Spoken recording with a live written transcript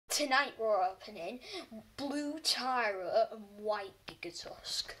tonight we're opening blue Tyro and white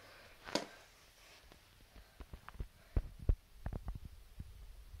Gigatusk.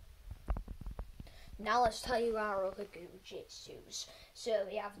 Now let's tell you our other Goo Jit Zus. So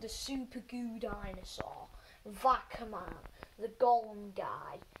we have the Supergoo dinosaur, Vakaman, the Golem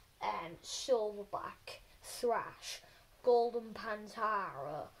guy, Silverback, Thrash, Golden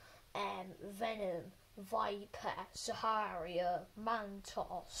Pantaro, Venom, Viper, Sahario,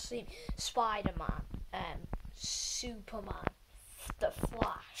 Mantor, Spider-Man, Superman, the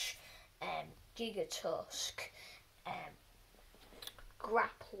Flash, Gigatusk,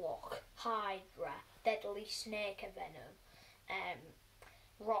 Graplock, Hydra, Deadly Snake Venom,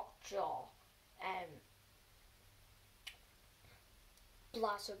 Rockjaw,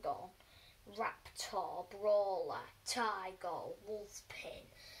 Blazagon, Raptor, Brawler, Tyro, Wolfpin,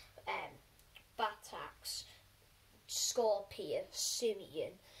 Batax, Scorpion,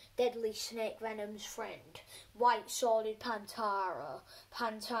 Simian, Deadly Snake Venom's friend, White Sworded Pantaro,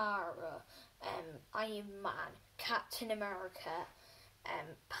 Iron Man, Captain America,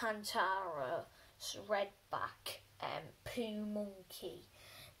 Pantaro, Redback, Pooh Monkey,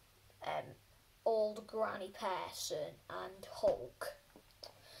 Old Granny Person, and Hulk.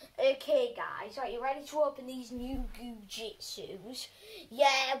 Okay guys, are you ready to open these new Goo Jit Zus?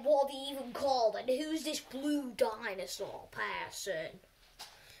 Yeah, what are they even called? And who's this blue dinosaur person?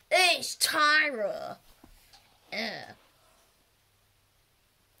 It's Tyro.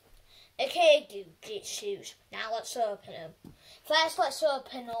 Okay, Goo Jit Zus, now let's open them. First, let's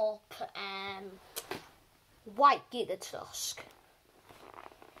open up white Gigatusk.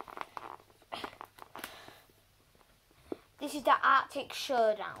 This is the Arctic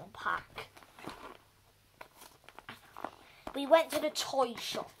Showdown pack. We went to the toy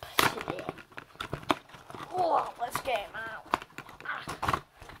shop today. Oh, let's get him out.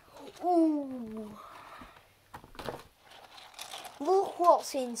 Ooh. Look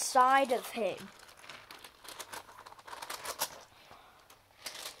what's inside of him.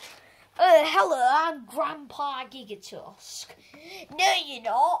 Hello, I'm Grandpa Gigatusk. No, you're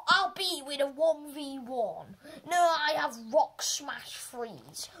not. I'll be with a 1v1. No, I have Rock Smash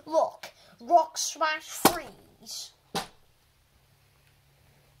Freeze. Look, Rock Smash Freeze.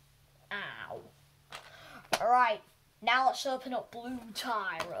 Ow. Alright, now let's open up blue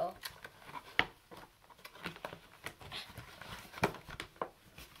Tyro.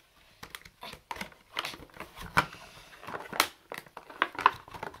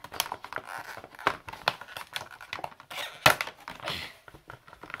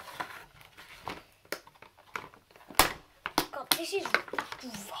 This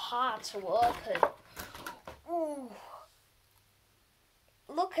is hard to open. Ooh.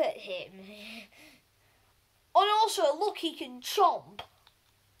 Look at him. And also, look, he can chomp.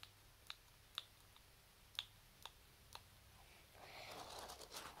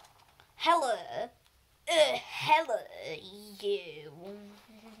 Hello. Hello, you.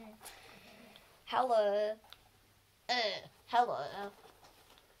 Hello. Hello.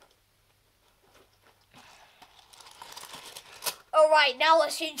 Alright, now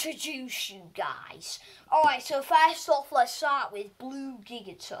let's introduce you guys. Alright, so first off, let's start with blue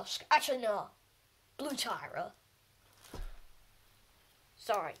Gigatusk. Actually, no. Blue Tyro.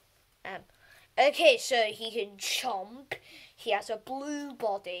 Sorry. Okay, so he can chomp. He has a blue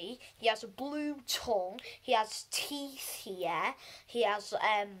body. He has a blue tongue. He has teeth here. He has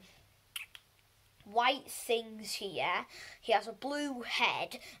white things here. He has a blue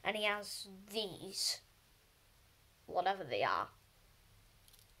head. And he has these. Whatever they are.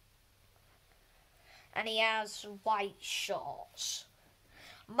 And he has white shorts.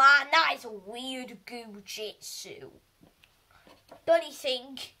 Man, that is a weird Goo Jit Zu. Don't you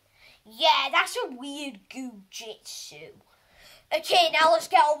think? Yeah, that's a weird Goo Jit Zu. Okay, now let's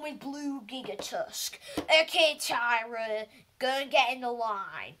get on with blue Gigatusk. Okay, Tyro, go and get in the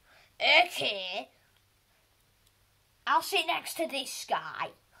line. Okay. I'll sit next to this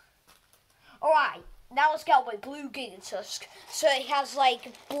guy. Alright. Now let's get on with blue Gigatusk. So he has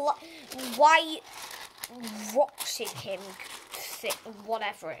like white rocks in him,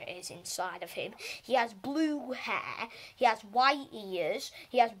 whatever it is inside of him. He has blue hair. He has white ears.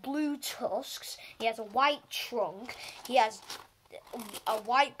 He has blue tusks. He has a white trunk. He has a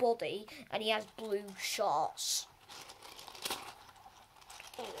white body, and he has blue shorts.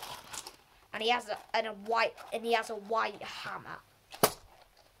 And he has a white hammer.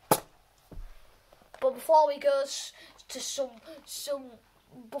 But before we go to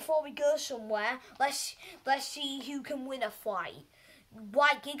before we go somewhere, let's see who can win a fight.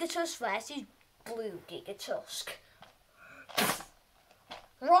 White Gigatusk versus blue Gigatusk.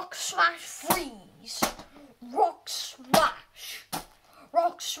 Rock Smash Freeze. Rock Smash.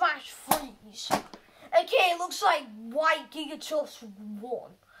 Rock Smash Freeze. Okay, looks like white Gigatusk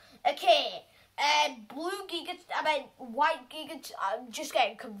won. Okay, white Gigatusk, I'm just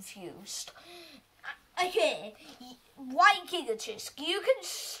getting confused. Okay, white Gigatusk, you can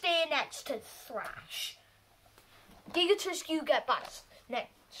stay next to Thrash. Gigatusk, you get back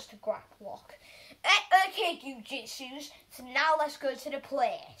next to Graplock. Okay, Goo Jit Zu, so now let's go to the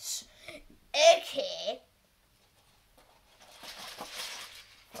place. Okay.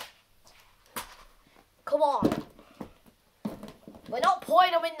 Come on. We're not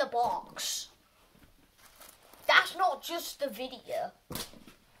putting them in the box. That's not just the video.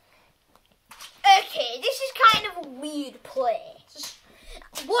 Okay, this is kind of a weird place.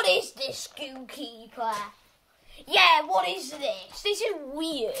 What is this, Goo Keeper? Yeah, what is this? This is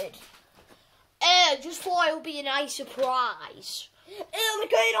weird. Just thought it would be a nice surprise. We're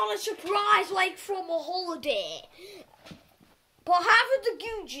going on a surprise like from a holiday. But half of the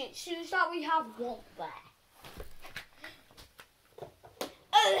Goo Jit Zus that we have won there.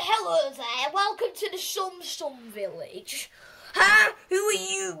 Oh, hello there. Welcome to the Sum Village. Huh? Who are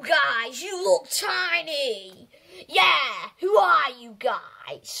you guys? You look tiny. Yeah, who are you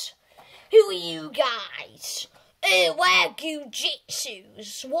guys? Who are you guys? We're Goo Jit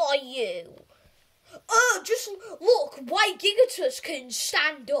Zus. What are you? Oh, just look, white Gigatusk can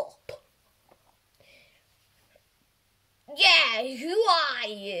stand up. Yeah, who are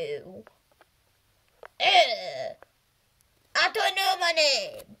you? I don't know my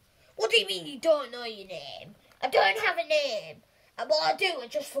name. What do you mean you don't know your name? I don't have a name. And what I do, I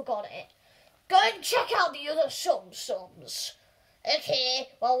just forgot it. Go and check out the other Sums. Okay,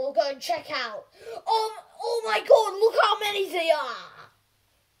 well, we'll go and check out. Oh my God, look how many there are.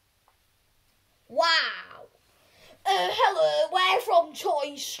 Wow. Hello, we're from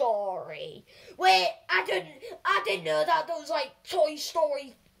Toy Story. Wait, I didn't know that there was like Toy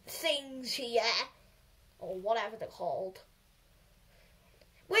Story things here. Or whatever they're called.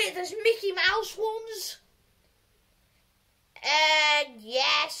 Wait, there's Mickey Mouse ones?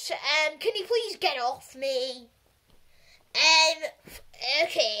 Yes. Can you please get off me?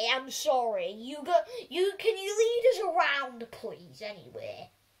 Okay, I'm sorry. Can you lead us around, please,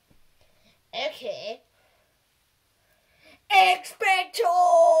 anyway? Okay. Expecto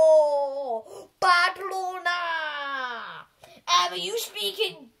Badlona! Are you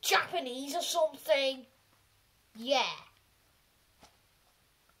speaking Japanese or something? Yeah.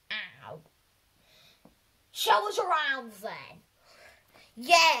 Ow. Show us around then.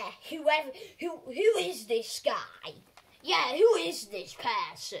 Yeah, who is this guy? Yeah, who is this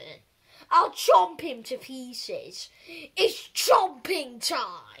person? I'll chomp him to pieces. It's chomping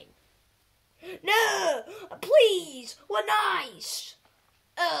time. No, please, we're nice.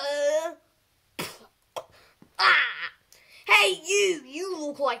 Hey, you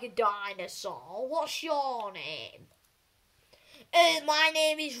look like a dinosaur. What's your name? My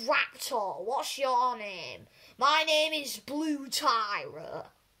name is Raptor. What's your name? My name is Blue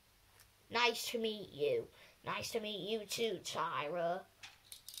Tyro. Nice to meet you. Nice to meet you too, Tyro.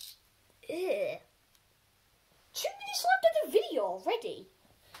 2 minutes left of the video already.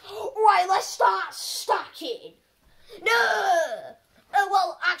 Right, let's start stacking. No!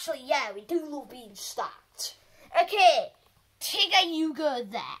 Well, actually, yeah, we do love being stacked. Okay, Tigger, you go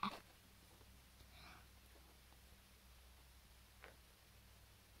there.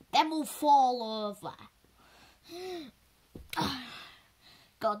 Then we'll fall over.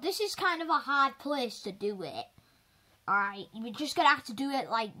 God, this is kind of a hard place to do it. Alright, you're just gonna have to do it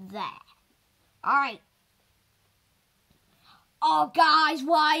like that. Alright. Oh, guys,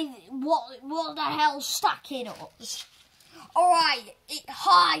 what the hell's stacking us? Alright,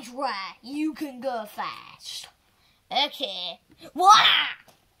 Hydra, you can go first. Okay. Wow!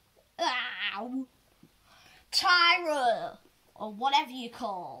 Ow! Tyro, or whatever you're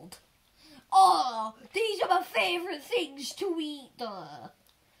called. Oh, these are my favourite things to eat, though.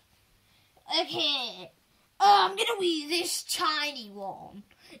 Okay. Oh, I'm gonna eat this tiny one.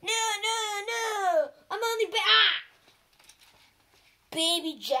 No. I'm only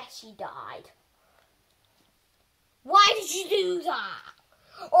Baby Jessie died. Why did you do that?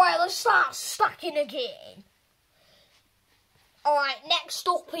 Alright, let's start stacking again. Alright, next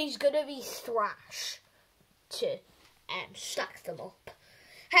up is gonna be Thrash. To stack them up.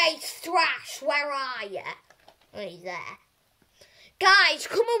 Hey, Thrash, where are you? Oh, he's there. Guys,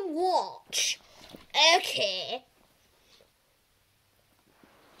 come and watch. Okay.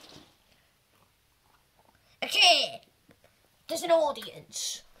 Okay. There's an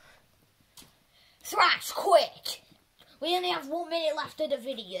audience. Thrash, quick. We only have 1 minute left of the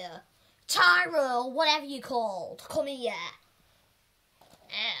video. Tyro, whatever you're called, come here.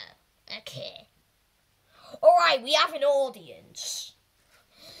 Okay. Alright, we have an audience.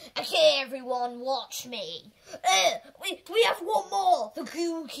 Okay, everyone, watch me. We have one more, the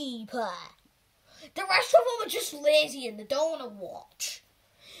Goo Keeper. The rest of them are just lazy and they don't want to watch.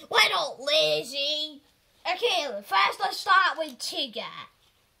 We're not lazy. Okay, first let's start with Tigger.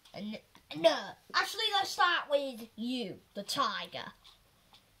 No, actually let's start with you, the tiger.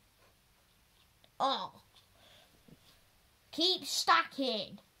 Oh. Keep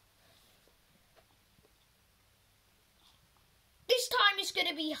stacking. This time it's going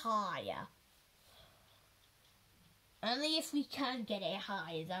to be higher. Only if we can get it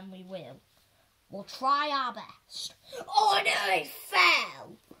higher, then we will. We'll try our best. Oh no, it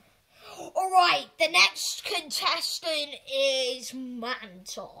fell. Alright, the next contestant is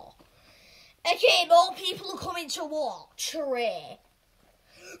Pantaro. Okay, more people are coming to watch. Hooray.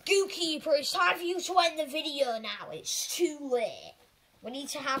 Goo Keeper, it's time for you to end the video now. It's too late. We need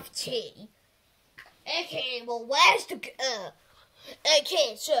to have tea. Okay, well, where's the...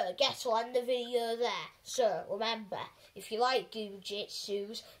 Okay, so guess we'll end the video there. So, remember, if you like Goo Jit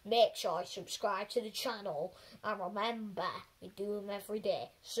Zu's, make sure you subscribe to the channel. And remember, we do them every day.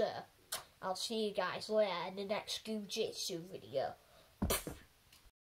 So, I'll see you guys later in the next Goo Jit Zu video.